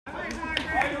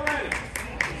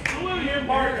your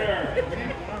partner.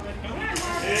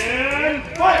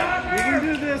 And fight! We can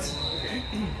do this.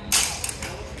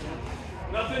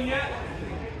 Nothing yet?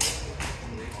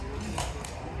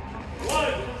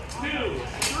 1, 2,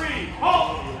 3,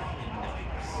 halt!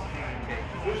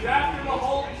 Who's after the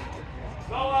halt,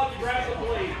 not allowed to grab the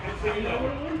blade. So you know.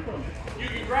 You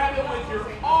can grab it with your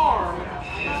arm,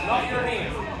 not your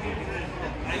hand.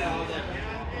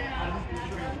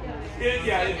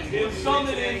 In some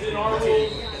it is, in our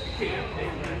rules, you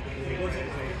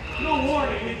can't. No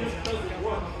warning, it just doesn't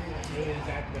work.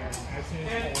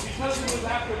 And because it was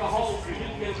after the halt, you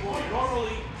didn't get a point.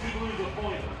 Normally, you lose a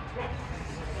point.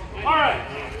 Alright.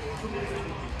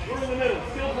 We're in the middle.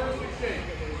 Still first exchange.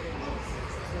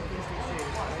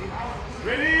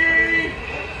 Ready?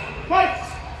 Fight!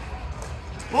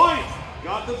 Point!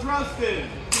 Got the thrust in.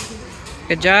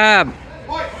 Good job.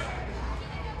 Fight!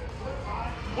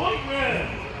 Point win.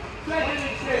 Second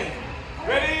exchange.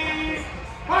 Ready?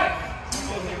 Fight!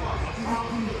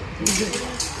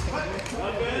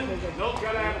 Nothing. Nope,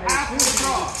 gotta have half the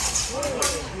draw.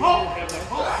 Halt!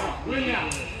 Halt! Win now.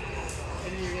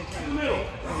 In the middle.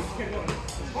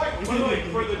 By the way,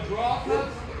 for the draw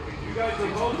cuts, you guys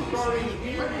are both starting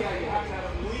here. Yeah, you have to have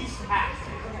at least half.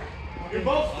 You're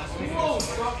both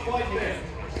close, not quite there.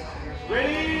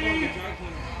 Ready?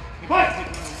 Fight!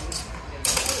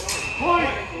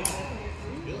 Point!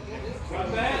 Got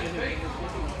that?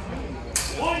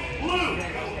 Point blue!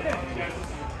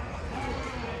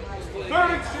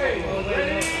 Third exchange.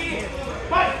 Ready?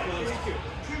 Fight!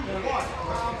 2, 1.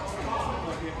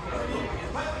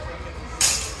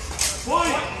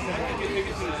 Point!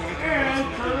 And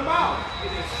turn them out.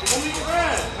 Only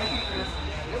red.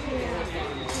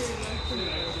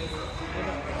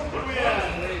 What do we have?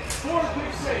 Fourth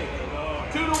exchange.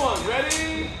 2 to 1.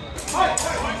 Ready? Fight!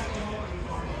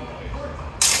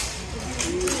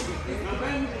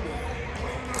 Nothing.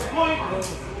 Point.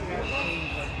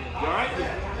 You all right?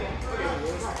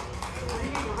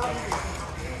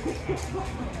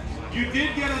 You did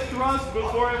get a thrust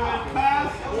before it went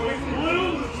past. Point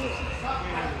blue.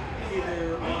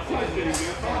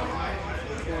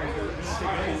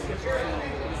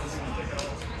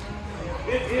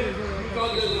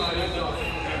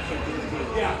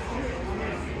 Yeah.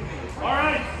 All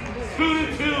right. 2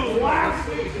 to 2. Last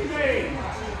exchange.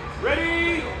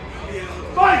 Ready?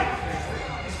 Fight!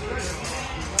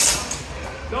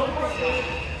 Don't push it.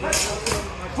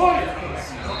 Point!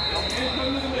 And come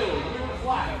to the middle. You're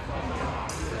flat.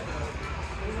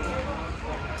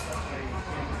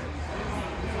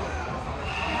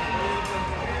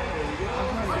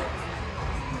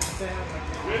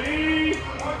 Ready?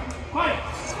 Fight!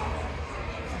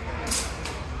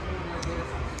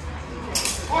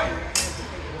 Fight!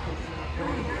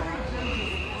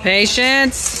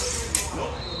 Patience.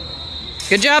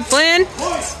 Good job, Flynn.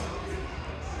 Point!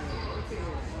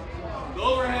 The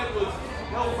overhead was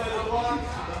held by the block.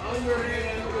 The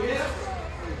underhand and the hip.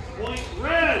 Point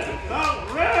red. Out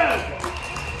red.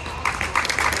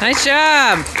 Nice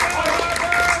job.